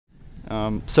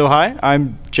So hi,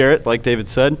 I'm Jarrett, like David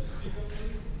said.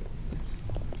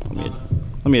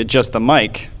 Let me adjust the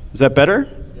mic. Is that better?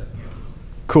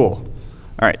 Cool.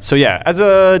 All right, so yeah, as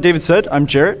David said, I'm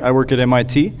Jarrett. I work at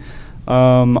MIT.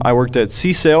 I worked at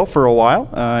CSAIL for a while,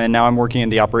 and now I'm working in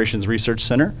the Operations Research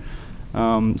Center.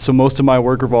 So most of my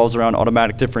work revolves around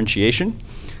automatic differentiation.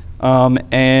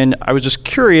 And I was just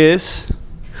curious,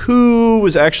 who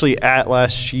was actually at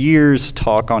last year's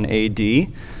talk on AD?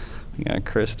 We got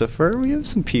Christopher, we have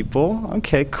some people.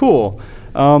 Okay, cool.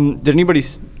 Did anybody?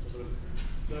 So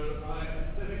it's difficult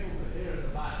to hear at the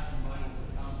back, you might want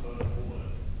to come further forward.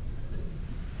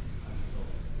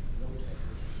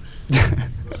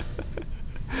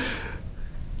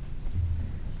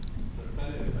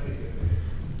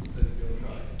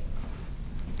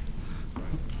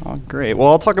 Oh, great. Well,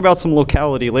 I'll talk about some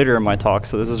locality later in my talk,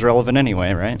 so this is relevant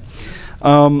anyway, right?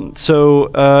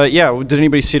 Yeah, did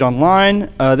anybody see it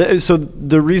online? So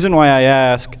the reason why I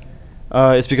ask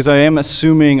is because I am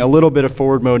assuming a little bit of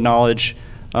forward mode knowledge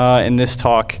in this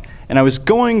talk. And I was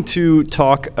going to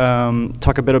talk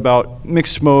a bit about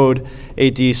mixed mode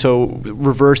AD, so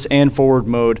reverse and forward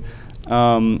mode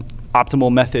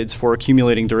optimal methods for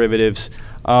accumulating derivatives.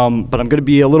 But I'm going to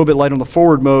be a little bit light on the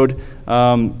forward mode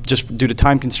just due to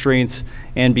time constraints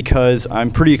and because I'm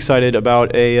pretty excited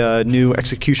about a new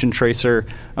execution tracer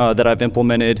that I've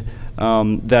implemented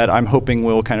that I'm hoping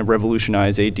will kind of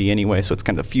revolutionize AD anyway, so it's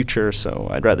kind of the future, so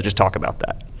I'd rather just talk about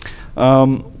that.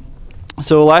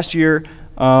 So last year,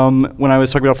 when I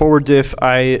was talking about forward diff,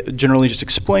 I generally just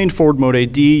explained forward mode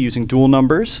AD using dual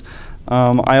numbers.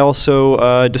 I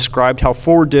also described how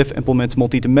forward diff implements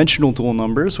multidimensional dual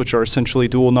numbers, which are essentially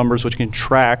dual numbers which can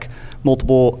track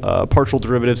multiple partial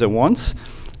derivatives at once.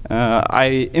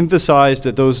 I emphasized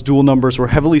that those dual numbers were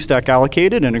heavily stack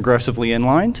allocated and aggressively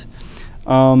inlined.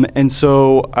 And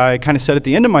so I kind of said at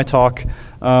the end of my talk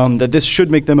that this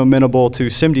should make them amenable to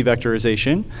SIMD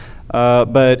vectorization.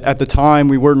 But at the time,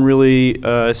 we weren't really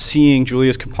seeing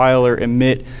Julia's compiler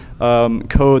emit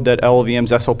code that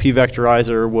LLVM's SLP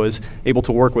vectorizer was able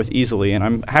to work with easily. And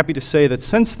I'm happy to say that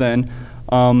since then,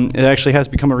 it actually has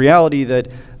become a reality that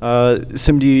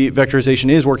SIMD vectorization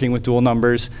is working with dual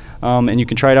numbers. And you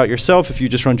can try it out yourself if you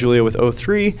just run Julia with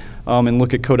 03 and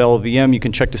look at code LLVM. You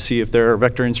can check to see if there are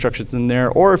vector instructions in there,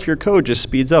 or if your code just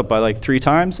speeds up by like 3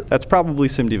 times, that's probably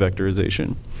SIMD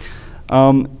vectorization.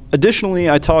 Additionally,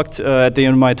 I talked at the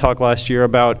end of my talk last year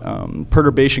about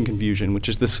perturbation confusion, which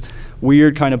is this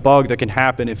weird kind of bug that can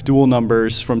happen if dual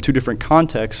numbers from 2 different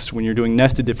contexts, when you're doing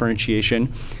nested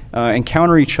differentiation,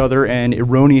 encounter each other and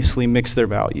erroneously mix their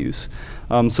values.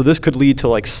 So this could lead to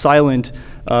like silent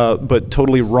but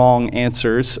totally wrong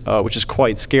answers, which is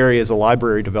quite scary as a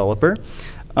library developer.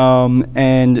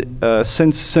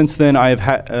 Since then, I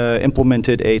have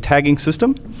implemented a tagging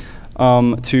system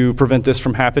to prevent this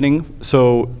from happening.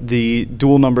 So the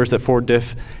dual numbers that forward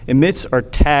diff emits are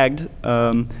tagged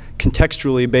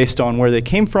contextually based on where they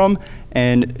came from,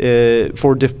 and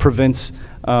forward diff prevents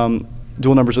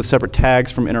dual numbers with separate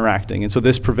tags from interacting. And so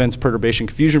this prevents perturbation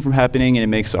confusion from happening, and it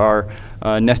makes our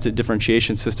nested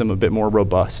differentiation system a bit more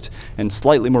robust and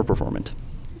slightly more performant.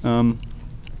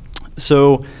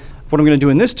 So what I'm going to do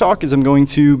in this talk is I'm going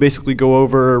to basically go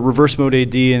over reverse mode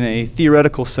AD in a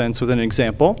theoretical sense with an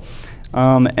example.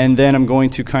 And then I'm going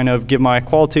to kind of give my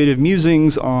qualitative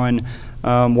musings on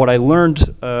what I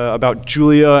learned about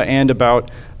Julia and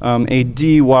about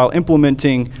AD while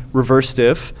implementing reverse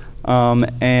diff,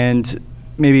 and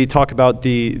maybe talk about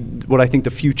what I think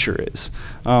the future is.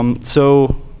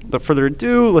 So without further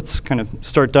ado, let's kind of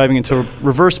start diving into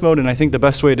reverse mode, and I think the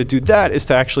best way to do that is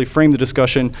to actually frame the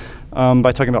discussion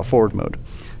by talking about forward mode.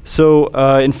 So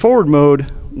in forward mode,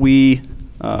 we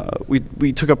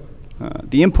took up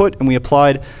the input and we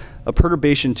applied a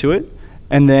perturbation to it,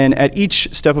 and then at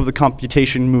each step of the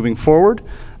computation moving forward,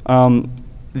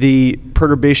 the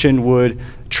perturbation would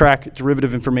track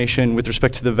derivative information with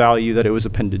respect to the value that it was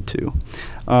appended to.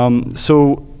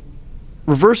 So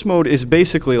reverse mode is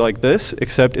basically like this,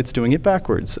 except it's doing it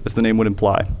backwards, as the name would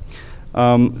imply.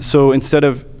 So instead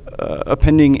of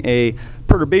appending a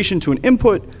perturbation to an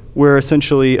input, we're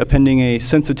essentially appending a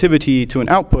sensitivity to an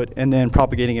output and then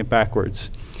propagating it backwards.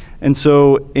 And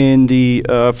so in the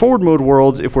forward mode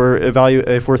world, if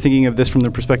we're thinking of this from the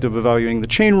perspective of evaluating the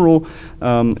chain rule,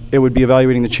 it would be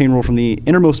evaluating the chain rule from the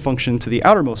innermost function to the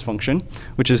outermost function,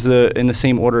 which is in the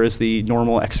same order as the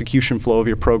normal execution flow of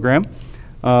your program.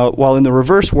 While in the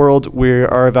reverse world, we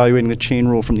are evaluating the chain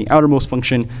rule from the outermost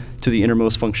function to the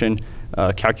innermost function,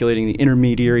 calculating the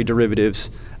intermediary derivatives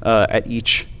at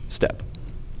each step.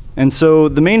 And so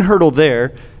the main hurdle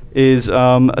there is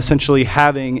essentially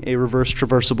having a reverse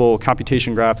traversable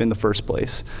computation graph in the first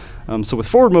place. So with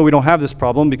forward mode, we don't have this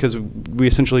problem because we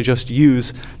essentially just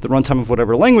use the runtime of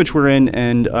whatever language we're in,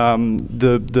 and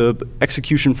the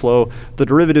execution flow, the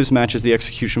derivatives matches the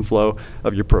execution flow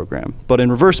of your program. But in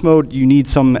reverse mode, you need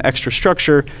some extra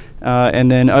structure,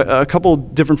 and then a couple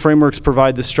different frameworks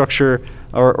provide the structure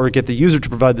or get the user to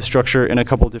provide the structure in a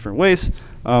couple of different ways.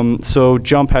 So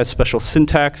Jump has special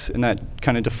syntax, and that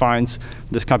kind of defines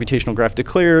this computational graph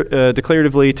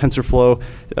declaratively.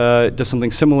 TensorFlow does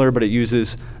something similar, but it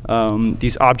uses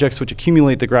these objects which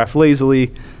accumulate the graph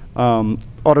lazily.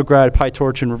 AutoGrad,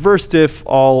 PyTorch, and ReverseDiff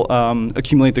all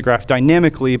accumulate the graph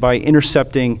dynamically by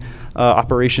intercepting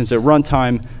operations at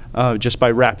runtime just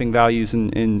by wrapping values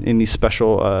in these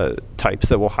special types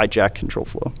that will hijack control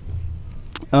flow.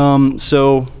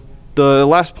 So the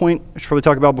last point I should probably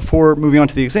talk about before moving on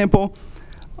to the example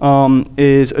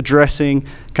is addressing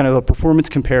kind of a performance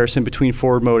comparison between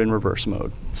forward mode and reverse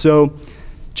mode. So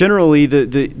generally,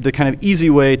 the kind of easy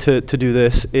way to do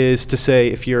this is to say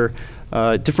if you're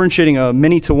differentiating a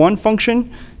many-to-one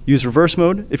function, use reverse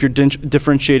mode. If you're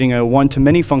differentiating a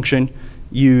one-to-many function,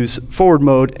 use forward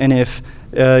mode. And if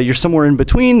you're somewhere in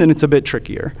between, then it's a bit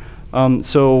trickier.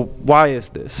 So why is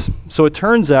this? So it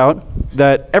turns out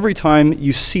that every time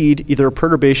you seed either a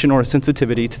perturbation or a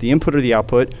sensitivity to the input or the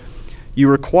output, you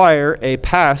require a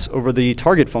pass over the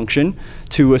target function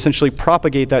to essentially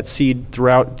propagate that seed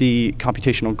throughout the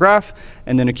computational graph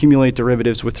and then accumulate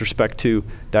derivatives with respect to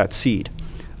that seed.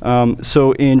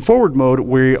 So in forward mode,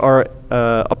 we are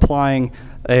applying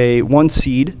a one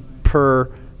seed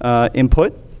per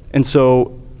input. And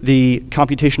so the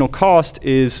computational cost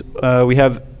is we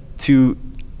have to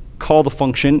call the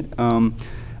function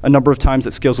a number of times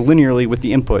that scales linearly with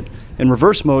the input. In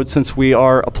reverse mode, since we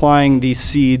are applying these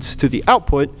seeds to the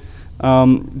output,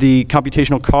 the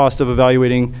computational cost of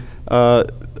evaluating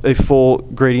a full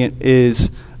gradient is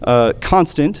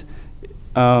constant.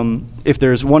 If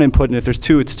there's one input, and if there's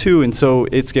two, it's two, and so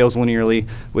it scales linearly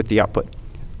with the output.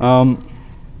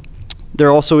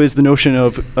 There also is the notion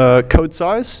of code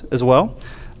size as well.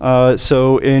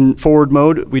 So in forward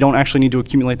mode, we don't actually need to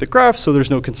accumulate the graph, so there's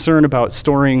no concern about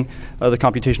storing the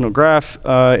computational graph.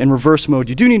 In reverse mode,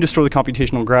 you do need to store the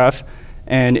computational graph.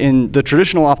 And in the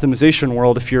traditional optimization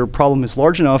world, if your problem is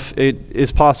large enough, it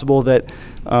is possible that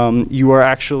you are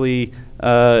actually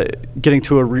getting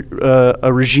to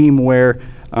a regime where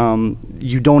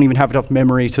you don't even have enough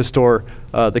memory to store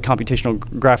the computational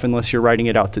graph unless you're writing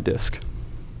it out to disk.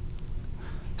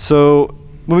 So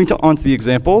moving on to the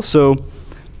example. So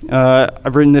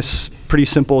I've written this pretty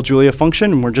simple Julia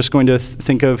function, and we're just going to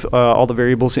think of all the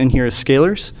variables in here as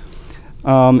scalars.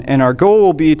 And our goal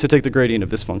will be to take the gradient of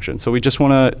this function. So we just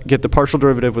want to get the partial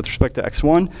derivative with respect to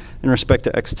x1 and respect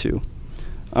to x2.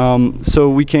 So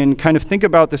we can kind of think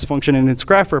about this function in its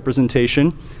graph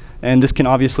representation, and this can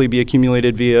obviously be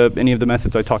accumulated via any of the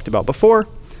methods I talked about before.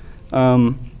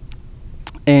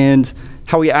 And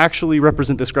how we actually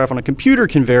represent this graph on a computer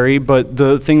can vary, but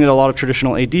the thing that a lot of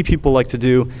traditional AD people like to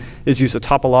do is use a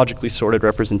topologically sorted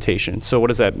representation. So what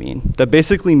does that mean? That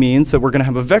basically means that we're going to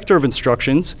have a vector of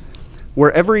instructions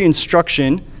where every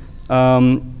instruction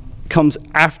comes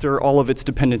after all of its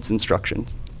dependence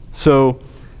instructions. So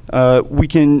we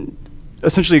can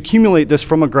essentially accumulate this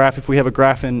from a graph. If we have a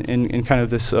graph in kind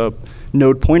of this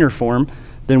node pointer form,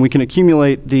 then we can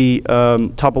accumulate the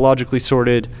topologically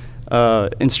sorted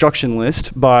instruction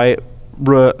list by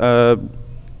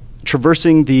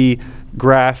traversing the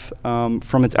graph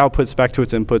from its outputs back to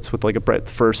its inputs with like a breadth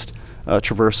first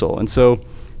traversal. And so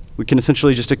we can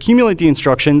essentially just accumulate the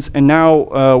instructions, and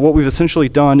now what we've essentially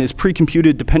done is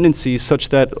pre-computed dependencies such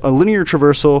that a linear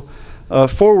traversal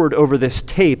forward over this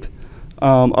tape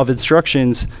of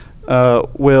instructions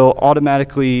will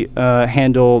automatically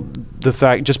handle the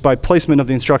fact, just by placement of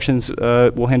the instructions,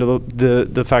 will handle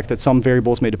the fact that some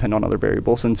variables may depend on other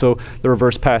variables. And so the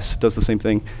reverse pass does the same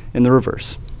thing in the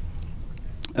reverse.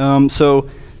 So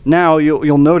now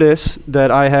you'll notice that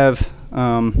I have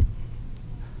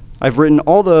I've written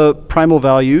all the primal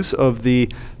values of the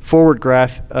forward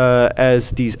graph as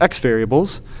these x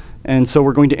variables. And so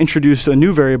we're going to introduce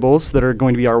new variables that are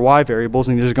going to be our y variables,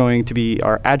 and these are going to be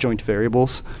our adjoint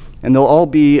variables. And they'll all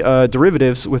be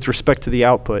derivatives with respect to the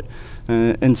output.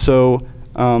 And so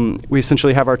we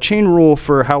essentially have our chain rule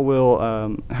for how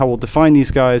we'll define these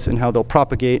guys and how they'll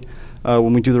propagate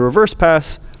when we do the reverse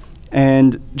pass.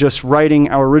 And just writing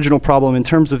our original problem in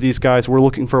terms of these guys, we're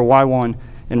looking for y1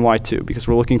 and y2 because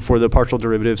we're looking for the partial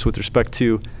derivatives with respect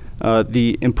to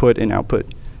the input and output,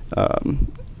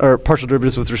 or partial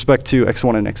derivatives with respect to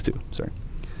x1 and x2. Sorry.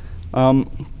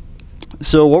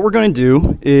 So what we're going to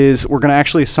do is we're going to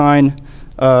actually assign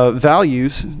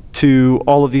values to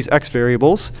all of these x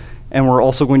variables, and we're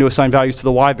also going to assign values to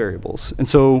the y variables. And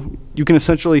so you can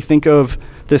essentially think of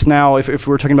this now, if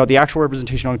we're talking about the actual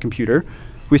representation on a computer,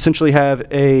 we essentially have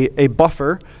a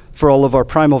buffer for all of our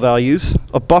primal values,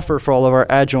 a buffer for all of our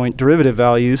adjoint derivative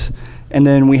values, and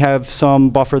then we have some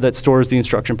buffer that stores the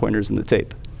instruction pointers in the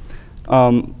tape.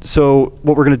 So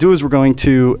what we're going to do is we're going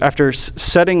to, after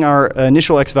setting our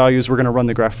initial x values, we're going to run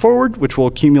the graph forward, which will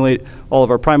accumulate all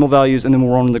of our primal values, and then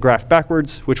we'll run the graph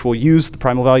backwards, which will use the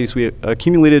primal values we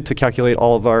accumulated to calculate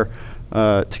all of our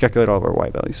y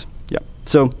values. Yeah.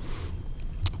 So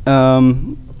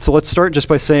so let's start just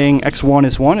by saying x1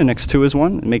 is 1 and x2 is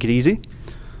 1 and make it easy.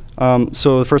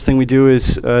 So the first thing we do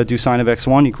is do sine of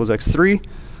x1 equals x3.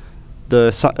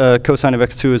 The cosine of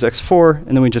x2 is x4,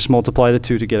 and then we just multiply the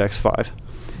two to get x5.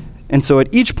 And so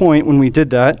at each point when we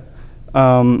did that,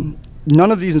 none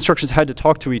of these instructions had to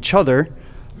talk to each other.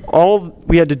 All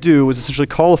we had to do was essentially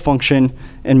call a function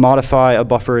and modify a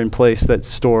buffer in place that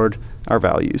stored our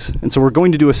values. And so we're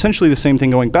going to do essentially the same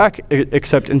thing going back,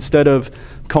 except instead of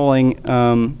calling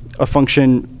a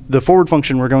function, the forward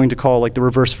function, we're going to call like the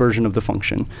reverse version of the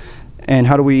function. And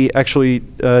how do we actually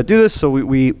do this? So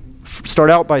we start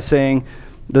out by saying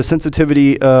the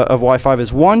sensitivity of y5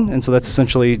 is 1, and so that's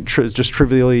essentially just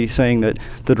trivially saying that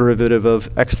the derivative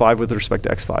of x5 with respect to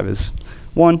x5 is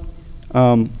 1.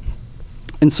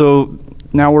 And so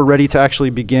now we're ready to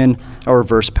actually begin our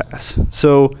reverse pass.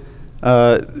 So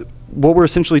what we're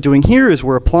essentially doing here is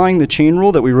we're applying the chain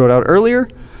rule that we wrote out earlier,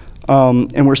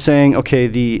 and we're saying, okay,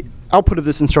 the output of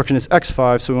this instruction is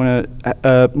x5, so we want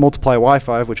to multiply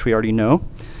y5, which we already know,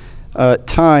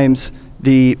 times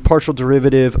the partial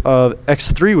derivative of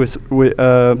x3 with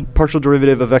partial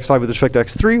derivative of x5 with respect to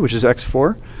x3, which is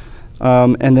x4,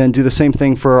 and then do the same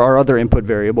thing for our other input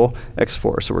variable,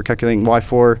 x4. So we're calculating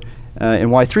y4 and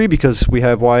y3 because we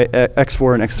have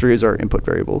x4 and x3 as our input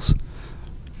variables.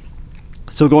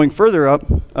 So going further up,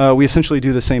 we essentially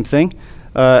do the same thing.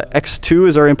 x2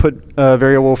 is our input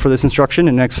variable for this instruction,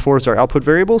 and x4 is our output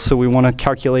variable. So we want to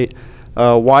calculate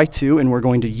y2, and we're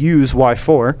going to use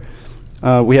y4.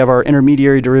 We have our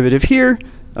intermediary derivative here.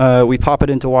 We pop it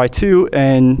into y2,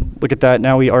 and look at that.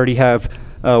 Now we already have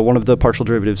one of the partial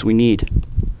derivatives we need.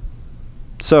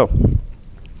 So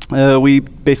we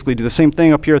basically do the same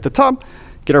thing up here at the top,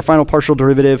 get our final partial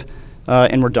derivative,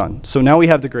 and we're done. So now we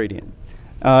have the gradient.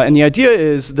 And the idea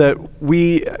is that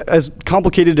we, as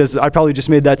complicated as I probably just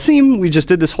made that seem, we just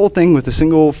did this whole thing with a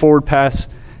single forward pass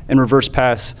and reverse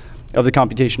pass of the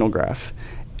computational graph.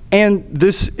 And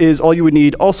this is all you would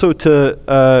need also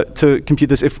to compute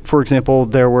this if, for example,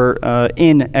 there were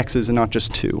n x's and not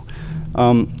just 2.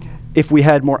 If we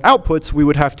had more outputs, we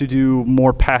would have to do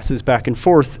more passes back and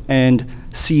forth and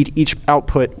seed each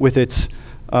output with its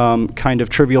kind of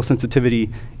trivial sensitivity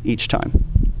each time.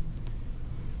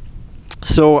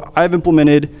 So I've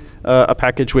implemented a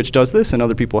package which does this, and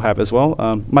other people have as well.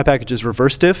 My package is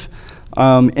reverse diff,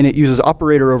 and it uses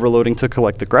operator overloading to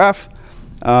collect the graph.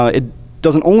 It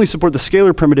doesn't only support the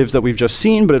scalar primitives that we've just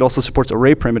seen, but it also supports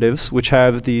array primitives, which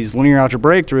have these linear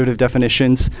algebraic derivative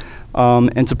definitions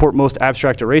and support most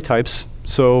abstract array types.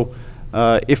 So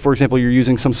if, for example, you're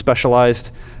using some specialized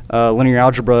linear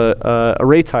algebra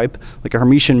array type, like a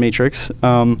Hermitian matrix,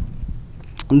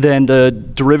 then the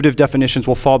derivative definitions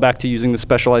will fall back to using the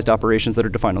specialized operations that are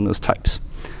defined on those types.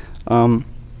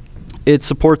 It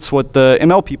supports what the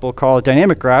ML people call a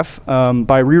dynamic graph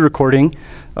by re-recording,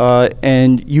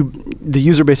 and the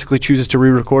user basically chooses to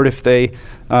re-record if they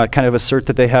kind of assert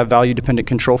that they have value-dependent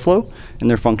control flow in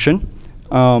their function.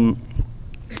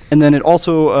 And then it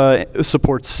also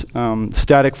supports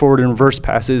static forward and reverse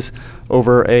passes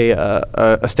over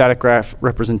a static graph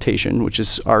representation, which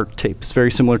is our tape. It's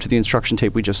very similar to the instruction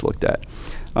tape we just looked at.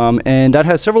 And that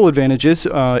has several advantages.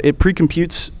 It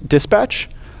pre-computes dispatch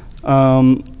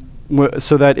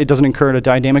so that it doesn't incur a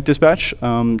dynamic dispatch,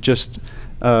 just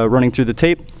running through the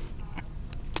tape.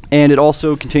 And it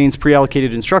also contains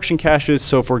pre-allocated instruction caches.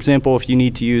 So for example, if you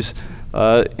need to use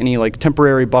any like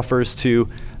temporary buffers to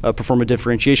perform a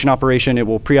differentiation operation, it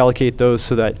will pre-allocate those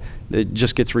so that it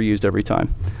just gets reused every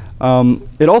time.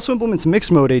 It also implements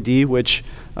mixed mode AD, which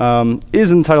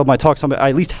is in the title of my talk, so I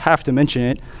at least have to mention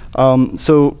it.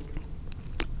 So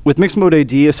with mixed mode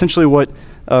AD, essentially what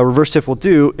reverse diff will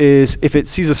do is if it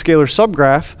sees a scalar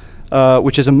subgraph,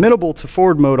 which is amenable to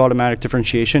forward mode automatic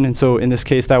differentiation, and so in this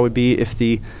case that would be if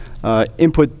the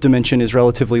input dimension is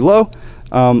relatively low,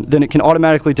 then it can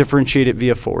automatically differentiate it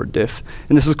via forward diff.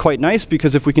 And this is quite nice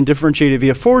because if we can differentiate it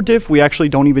via forward diff, we actually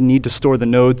don't even need to store the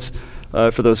nodes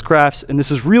for those graphs. And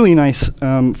this is really nice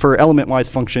for element-wise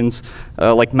functions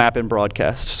like map and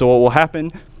broadcast. So what will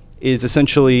happen is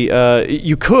essentially,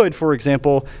 you could, for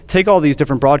example, take all these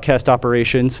different broadcast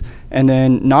operations and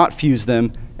then not fuse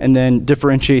them and then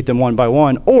differentiate them one by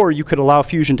one, or you could allow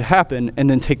fusion to happen and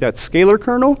then take that scalar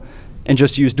kernel and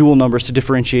just use dual numbers to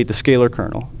differentiate the scalar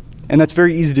kernel. And that's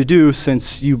very easy to do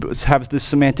since you have this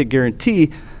semantic guarantee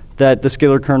that the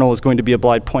scalar kernel is going to be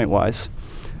applied pointwise.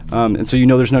 And so you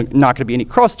know there's not going to be any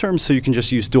cross terms, so you can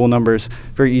just use dual numbers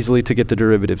very easily to get the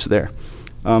derivatives there.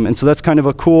 And so that's kind of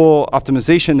a cool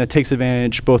optimization that takes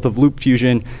advantage both of loop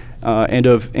fusion and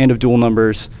of dual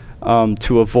numbers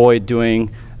to avoid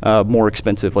doing more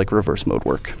expensive like reverse mode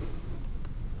work.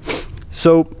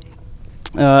 So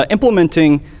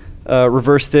implementing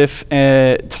reverse diff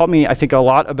taught me, I think, a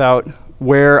lot about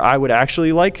where I would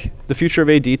actually like the future of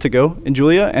AD to go in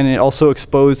Julia, and it also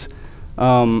exposed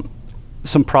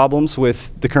some problems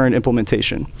with the current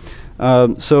implementation.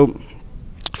 So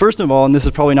first of all, and this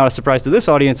is probably not a surprise to this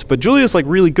audience, but Julia is like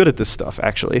really good at this stuff,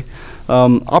 actually.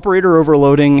 Operator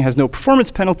overloading has no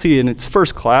performance penalty in its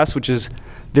first class, which is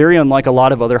very unlike a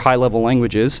lot of other high-level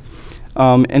languages.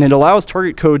 And it allows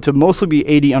target code to mostly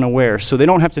be AD unaware, so they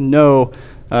don't have to know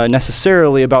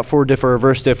necessarily about forward diff or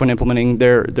reverse diff when implementing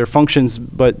their functions,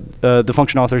 but the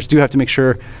function authors do have to make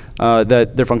sure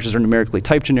that their functions are numerically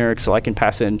type generic, so I can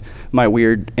pass in my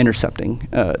weird intercepting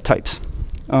types.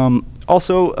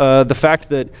 Also, the fact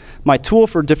that my tool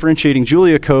for differentiating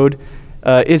Julia code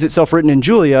is itself written in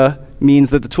Julia means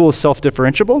that the tool is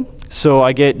self-differentiable. So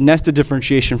I get nested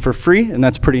differentiation for free, and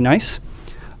that's pretty nice.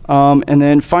 And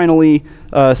then finally,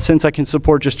 since I can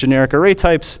support just generic array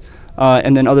types,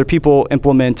 and then other people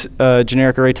implement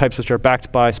generic array types which are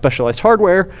backed by specialized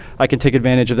hardware, I can take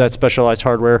advantage of that specialized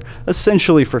hardware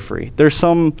essentially for free. There's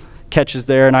some catches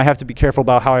there, and I have to be careful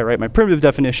about how I write my primitive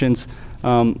definitions,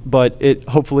 but it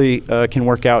hopefully can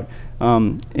work out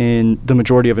in the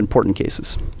majority of important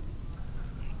cases.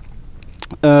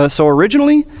 So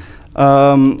originally,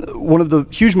 one of the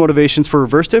huge motivations for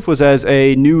reverse diff was as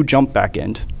a new jump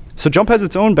backend. So jump has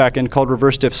its own backend called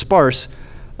reverse diff sparse,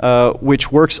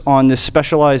 which works on this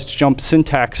specialized jump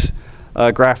syntax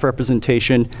graph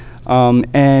representation,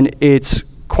 and it's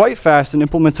quite fast and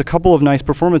implements a couple of nice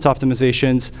performance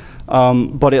optimizations,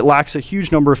 but it lacks a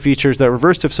huge number of features that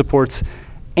reverse diff supports,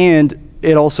 and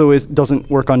it also doesn't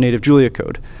work on native Julia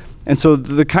code. And so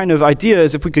the kind of idea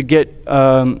is if we could get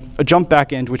a jump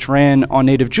backend which ran on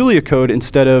native Julia code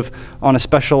instead of on a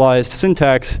specialized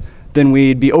syntax, then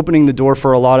we'd be opening the door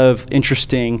for a lot of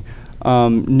interesting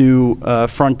new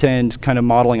front-end kind of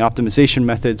modeling optimization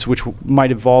methods which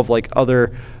might evolve like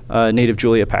other native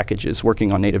Julia packages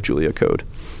working on native Julia code.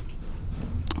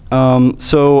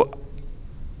 So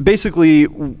basically,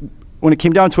 when it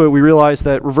came down to it, we realized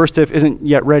that reverse diff isn't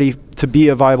yet ready to be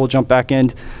a viable jump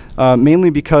backend,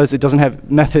 mainly because it doesn't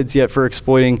have methods yet for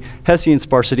exploiting Hessian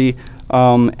sparsity,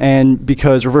 and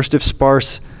because reverse diff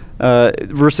sparse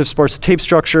tape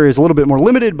structure is a little bit more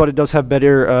limited, but it does have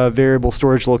better variable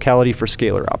storage locality for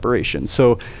scalar operations.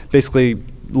 So basically,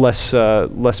 less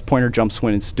pointer jumps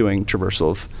when it's doing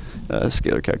traversal of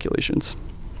scalar calculations.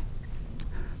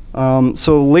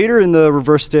 So later in the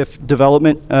reverse diff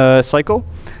development cycle,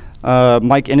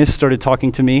 Mike Innes started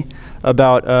talking to me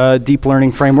about deep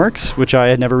learning frameworks, which I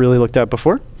had never really looked at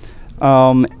before.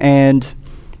 And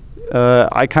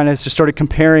I kind of just started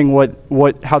comparing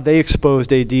how they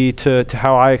exposed AD to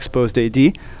how I exposed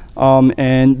AD.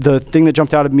 And the thing that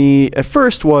jumped out at me at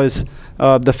first was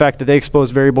the fact that they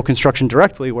exposed variable construction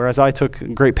directly, whereas I took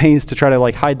great pains to try to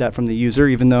like hide that from the user,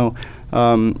 even though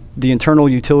the internal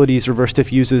utilities reverse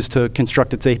diff uses to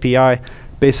construct its API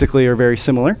basically are very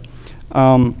similar.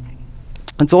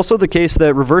 It's also the case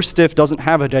that reverse diff doesn't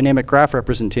have a dynamic graph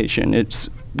representation. Its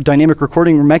dynamic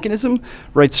recording mechanism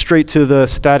writes straight to the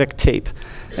static tape.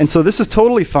 And so this is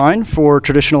totally fine for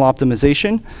traditional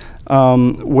optimization,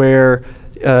 where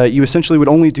you essentially would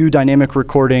only do dynamic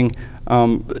recording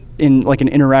in like an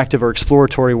interactive or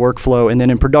exploratory workflow, and then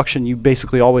in production you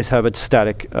basically always have a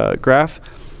static graph.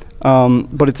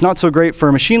 But it's not so great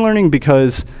for machine learning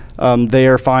because they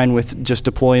are fine with just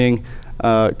deploying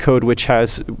code which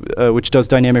does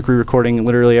dynamic re-recording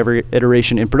literally every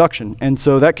iteration in production. And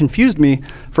so that confused me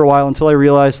for a while until I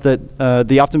realized that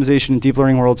the optimization and deep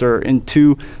learning worlds are in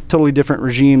two totally different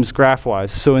regimes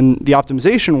graph-wise. So in the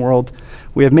optimization world,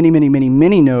 we have many, many, many,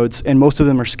 many nodes, and most of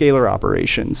them are scalar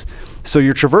operations. So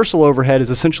your traversal overhead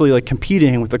is essentially like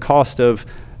competing with the cost of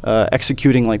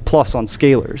executing like plus on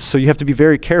scalars. So you have to be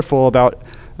very careful about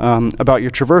about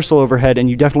your traversal overhead, and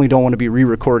you definitely don't want to be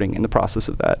re-recording in the process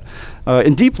of that.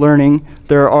 In deep learning,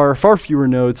 there are far fewer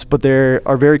nodes, but there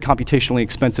are very computationally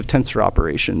expensive tensor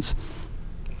operations.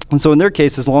 And so in their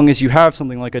case, as long as you have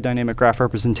something like a dynamic graph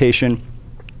representation,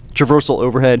 traversal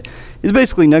overhead is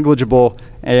basically negligible,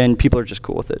 and people are just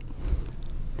cool with it.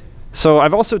 So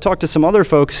I've also talked to some other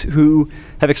folks who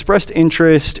have expressed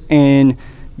interest in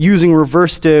using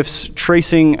reverse diffs,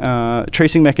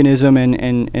 tracing mechanism,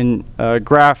 and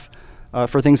graph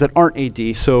for things that aren't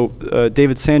AD. So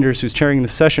David Sanders, who's chairing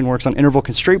this session, works on interval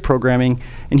constraint programming,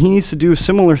 and he needs to do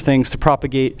similar things to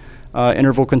propagate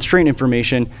interval constraint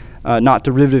information, not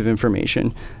derivative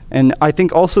information. And I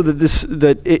think also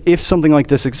that if something like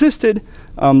this existed,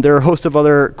 there are a host of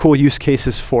other cool use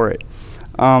cases for it.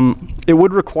 It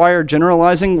would require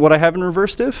generalizing what I have in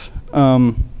reverse diff,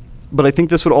 but I think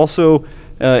this would also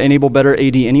enable better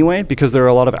AD anyway, because there are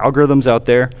a lot of algorithms out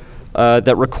there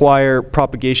that require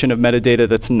propagation of metadata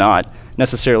that's not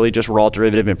necessarily just raw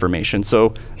derivative information.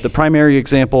 So the primary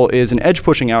example is an edge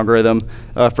pushing algorithm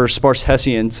for sparse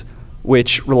Hessians,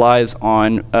 which relies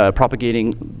on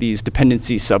propagating these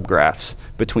dependency subgraphs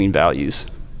between values.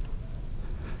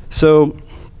 So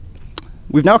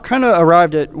we've now kind of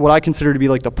arrived at what I consider to be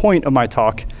like the point of my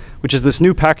talk, which is this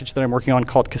new package that I'm working on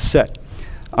called cassette.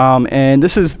 And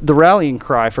this is the rallying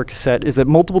cry for cassette, is that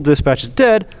multiple dispatch is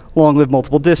dead, long live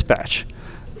multiple dispatch.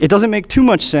 It doesn't make too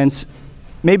much sense.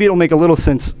 Maybe it'll make a little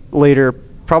sense later,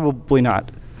 probably not,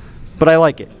 but I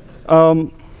like it.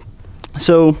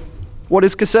 So what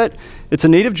is cassette? It's a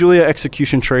native Julia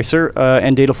execution tracer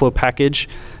and data flow package.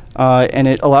 And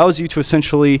it allows you to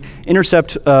essentially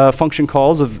intercept function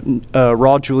calls of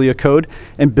raw Julia code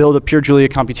and build a pure Julia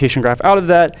computation graph out of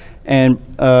that and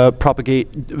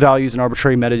propagate values and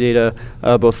arbitrary metadata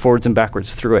both forwards and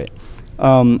backwards through it.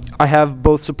 I have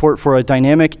both support for a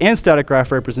dynamic and static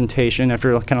graph representation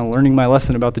after kind of learning my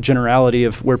lesson about the generality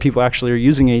of where people actually are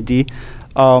using AD,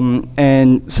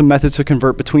 and some methods to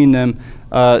convert between them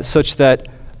such that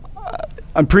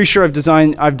I'm pretty sure I've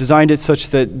designed it such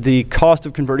that the cost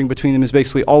of converting between them is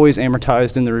basically always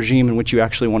amortized in the regime in which you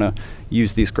actually want to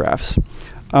use these graphs.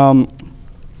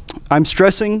 I'm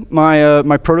stressing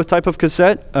my prototype of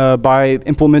cassette by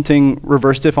implementing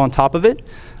reverse diff on top of it.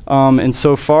 And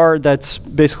so far, that's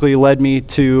basically led me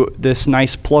to this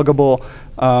nice pluggable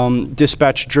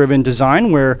dispatch-driven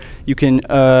design where you can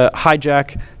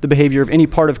hijack the behavior of any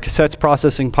part of cassette's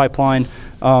processing pipeline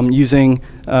using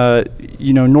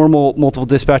normal multiple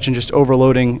dispatch and just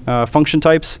overloading function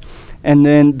types. And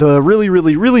then the really,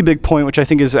 really, really big point, which I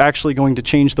think is actually going to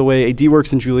change the way AD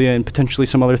works in Julia and potentially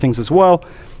some other things as well,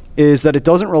 is that it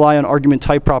doesn't rely on argument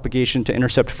type propagation to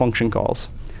intercept function calls.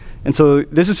 And so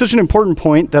this is such an important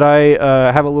point that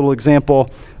I have a little example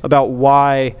about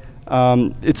why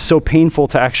it's so painful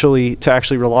to actually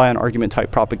rely on argument type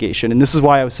propagation. And this is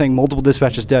why I was saying multiple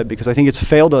dispatch is dead, because I think it's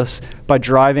failed us by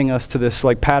driving us to this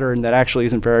like pattern that actually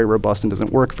isn't very robust and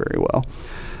doesn't work very well.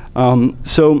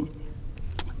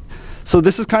 So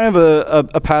this is kind of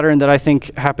a pattern that I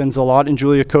think happens a lot in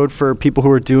Julia code for people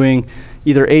who are doing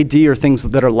either AD or things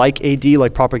that are like AD,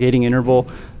 like propagating interval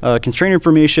constraint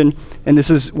information. And this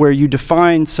is where you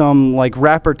define some like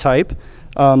wrapper type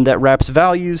that wraps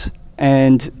values,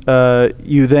 and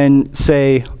you then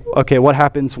say, okay, what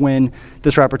happens when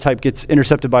this wrapper type gets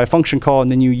intercepted by a function call, and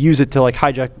then you use it to like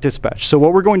hijack dispatch. So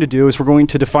what we're going to do is we're going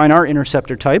to define our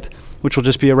interceptor type, which will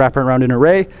just be a wrapper around an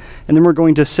array, and then we're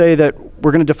going to say that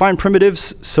we're going to define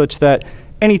primitives such that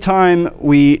anytime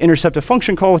we intercept a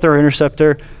function call with our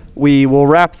interceptor, we will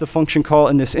wrap the function call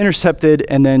in this intercepted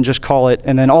and then just call it,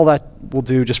 and then all that we'll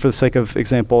do, just for the sake of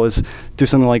example, is do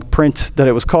something like print that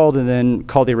it was called and then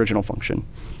call the original function.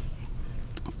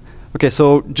 Okay,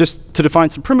 so just to define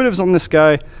some primitives on this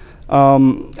guy,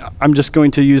 I'm just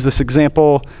going to use this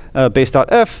example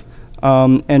base.f,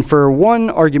 and for one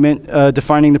argument,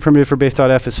 defining the primitive for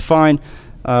base.f is fine.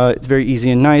 It's very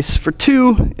easy and nice. For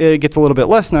two, it gets a little bit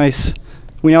less nice.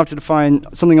 We now have to define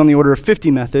something on the order of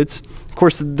 50 methods. Of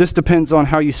course, this depends on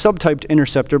how you subtyped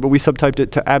interceptor, but we subtyped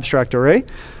it to abstract array.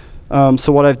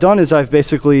 So what I've done is I've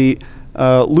basically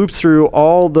looped through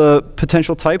all the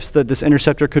potential types that this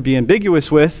interceptor could be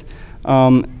ambiguous with,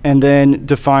 and then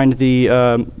defined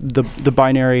the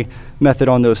binary method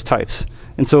on those types.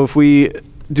 And so if we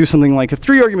do something like a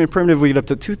 3-argument primitive, we get up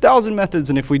to 2,000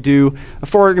 methods, and if we do a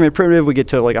 4-argument primitive, we get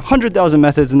to like 100,000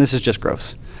 methods, and this is just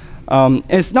gross. And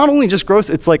it's not only just gross,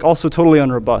 it's like also totally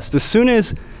unrobust. As soon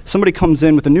as somebody comes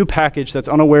in with a new package that's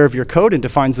unaware of your code and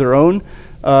defines their own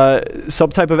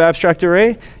subtype of abstract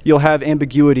array, you'll have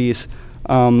ambiguities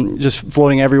just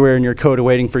floating everywhere in your code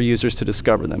awaiting for users to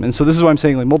discover them. And so this is why I'm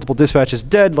saying like multiple dispatch is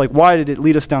dead. Like, why did it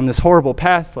lead us down this horrible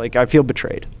path? Like, I feel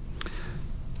betrayed.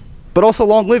 But also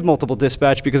long live multiple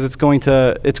dispatch, because it's going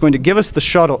to give us the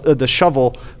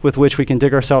shovel with which we can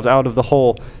dig ourselves out of the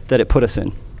hole that it put us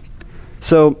in.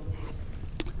 So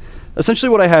essentially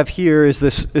what I have here is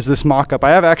this mock-up. I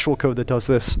have actual code that does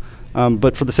this,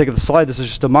 but for the sake of the slide, this is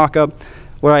just a mock-up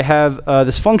where I have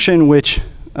this function which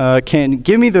can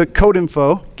give me the code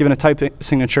info given a type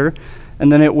signature,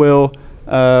 and then it will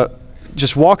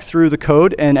just walk through the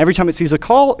code, and every time it sees a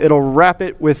call, it'll wrap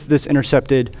it with this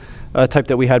intercepted type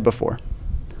that we had before.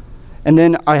 And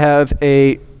then I have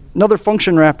another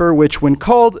function wrapper, which when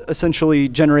called, essentially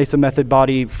generates a method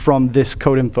body from this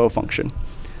code info function.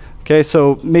 Okay,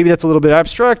 so maybe that's a little bit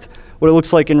abstract. What it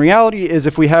looks like in reality is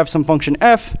if we have some function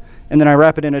f, and then I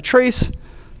wrap it in a trace,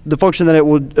 the function that it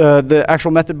will, the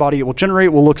actual method body it will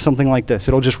generate will look something like this.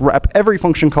 It'll just wrap every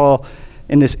function call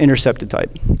in this intercepted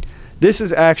type. This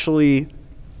is actually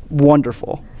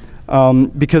wonderful,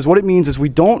 because what it means is we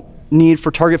don't need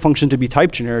for target function to be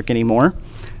type generic anymore.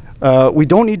 We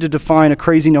don't need to define a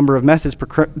crazy number of methods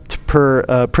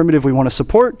per primitive we want to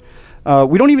support.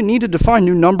 We don't even need to define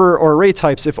new number or array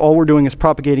types if all we're doing is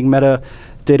propagating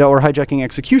metadata or hijacking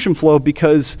execution flow,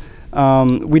 because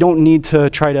we don't need to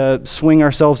try to swing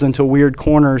ourselves into weird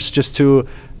corners just to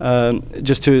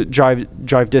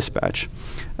drive dispatch.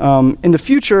 In the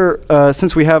future,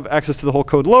 since we have access to the whole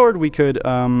code lowered, we could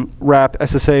wrap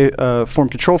SSA form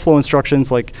control flow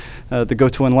instructions like the go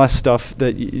to and less stuff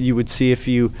that you would see if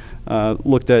you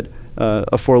looked at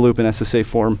a for loop in SSA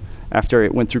form after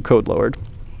it went through code lowered.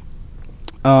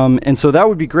 And so that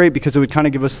would be great, because it would kind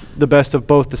of give us the best of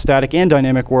both the static and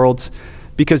dynamic worlds,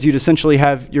 because you'd essentially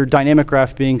have your dynamic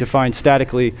graph being defined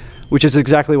statically, which is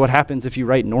exactly what happens if you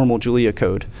write normal Julia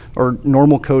code, or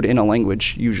normal code in a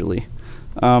language, usually.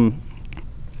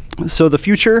 So the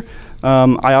future,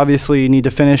 I obviously need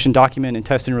to finish and document and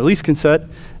test and release Cassette,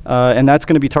 and that's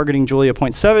going to be targeting Julia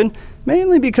 0.7,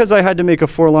 mainly because I had to make a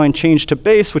 4-line change to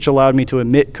base, which allowed me to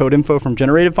omit code info from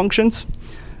generated functions.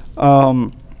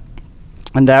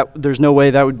 And that there's no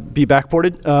way that would be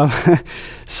backported.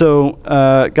 So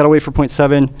gotta wait for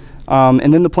 0.7.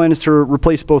 And then the plan is to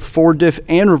replace both forward diff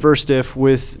and reverse diff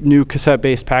with new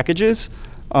cassette-based packages,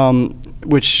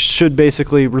 which should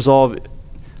basically resolve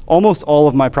almost all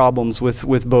of my problems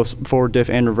with both forward diff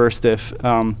and reverse diff,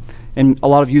 and a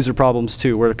lot of user problems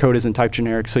too, where the code isn't type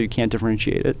generic, so you can't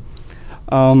differentiate it.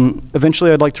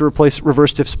 Eventually, I'd like to replace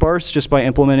reverse diff sparse just by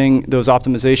implementing those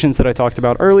optimizations that I talked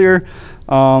about earlier.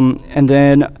 And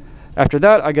then after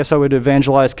that, I guess I would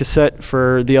evangelize Cassette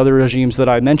for the other regimes that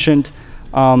I mentioned.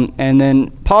 And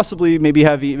then possibly maybe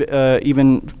have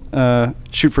even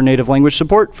shoot for native language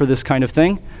support for this kind of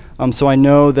thing. So I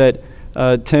know that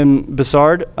Tim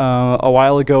Bissard a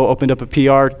while ago opened up a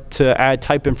PR to add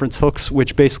type inference hooks,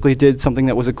 which basically did something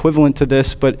that was equivalent to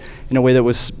this, but in a way that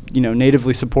was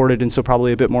natively supported, and so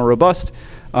probably a bit more robust.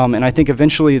 And I think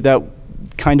eventually that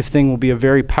kind of thing will be a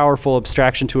very powerful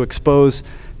abstraction to expose,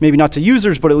 maybe not to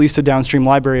users, but at least to downstream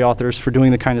library authors for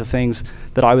doing the kind of things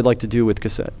that I would like to do with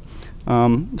Cassette.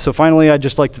 So finally, I'd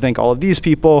just like to thank all of these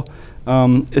people,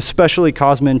 especially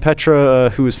Cosmin Petra,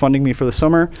 who is funding me for the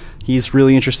summer. He's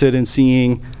really interested in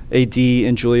seeing AD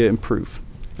and Julia improve.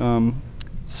 I'd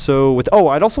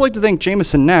also like to thank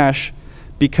Jameson Nash,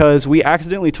 because we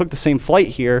accidentally took the same flight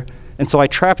here, and so I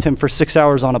trapped him for 6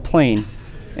 hours on a plane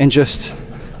and just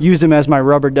used him as my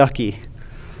rubber ducky.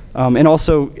 And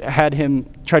also had him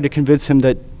try to convince him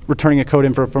that returning a code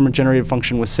info from a generated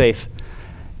function was safe.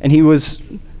 And he was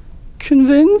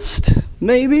convinced,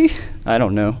 maybe? I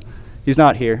don't know. He's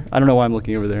not here. I don't know why I'm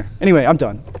looking over there. Anyway, I'm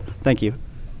done. Thank you.